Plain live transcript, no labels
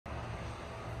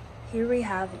Here we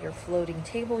have your floating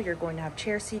table. You're going to have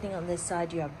chair seating on this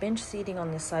side. You have bench seating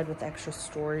on this side with extra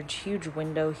storage. Huge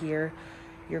window here.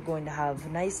 You're going to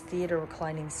have nice theater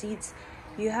reclining seats.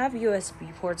 You have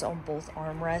USB ports on both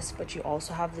armrests, but you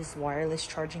also have this wireless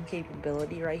charging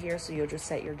capability right here. So you'll just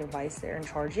set your device there and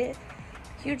charge it.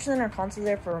 Huge center console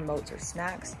there for remotes or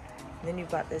snacks. And then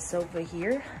you've got this sofa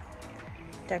here.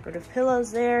 Decorative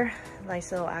pillows there.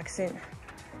 Nice little accent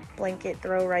blanket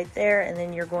throw right there. And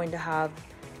then you're going to have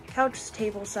couch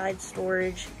table side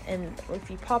storage, and if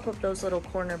you pop up those little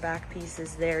corner back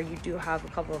pieces there, you do have a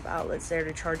couple of outlets there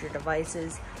to charge your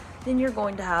devices. Then you're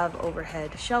going to have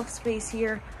overhead shelf space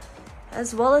here,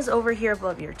 as well as over here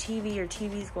above your TV. Your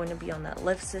TV is going to be on that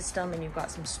lift system, and you've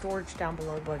got some storage down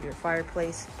below above your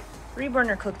fireplace.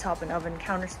 3-burner cooktop and oven,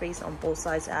 counter space on both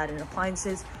sides to add in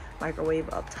appliances, microwave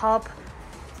up top.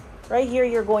 Right here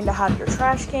you're going to have your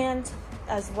trash cans,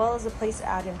 as well as a place to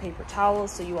add in paper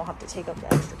towels, so you won't have to take up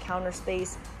the extra counter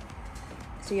space.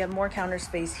 So you have more counter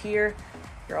space here.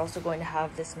 You're also going to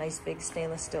have this nice big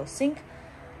stainless steel sink,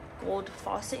 gold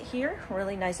faucet here,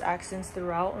 really nice accents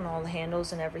throughout on all the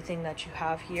handles and everything that you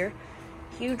have here.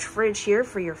 Huge fridge here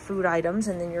for your food items,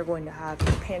 and then you're going to have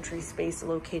your pantry space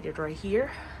located right here.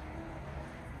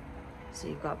 So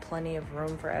you've got plenty of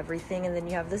room for everything, and then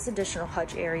you have this additional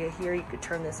hutch area here. You could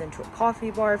turn this into a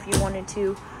coffee bar if you wanted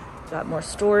to. Got more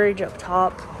storage up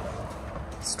top,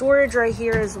 storage right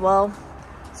here as well,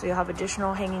 so you'll have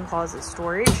additional hanging closet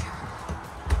storage,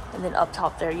 and then up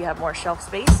top there you have more shelf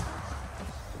space.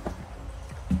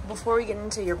 Before we get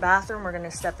into your bathroom, we're going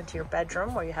to step into your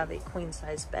bedroom where you have a queen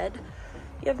size bed.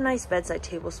 You have nice bedside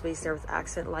table space there with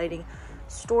accent lighting,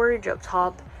 storage up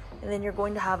top, and then you're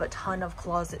going to have a ton of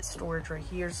closet storage right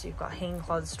here. So you've got hanging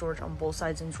closet storage on both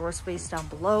sides and drawer space down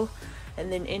below. And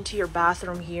then into your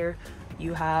bathroom here,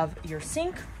 you have your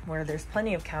sink where there's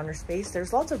plenty of counter space.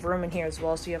 There's lots of room in here as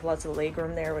well, so you have lots of leg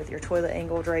room there with your toilet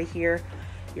angled right here.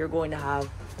 You're going to have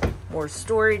more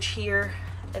storage here,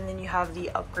 and then you have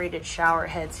the upgraded shower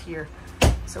heads here,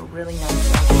 so really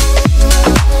nice.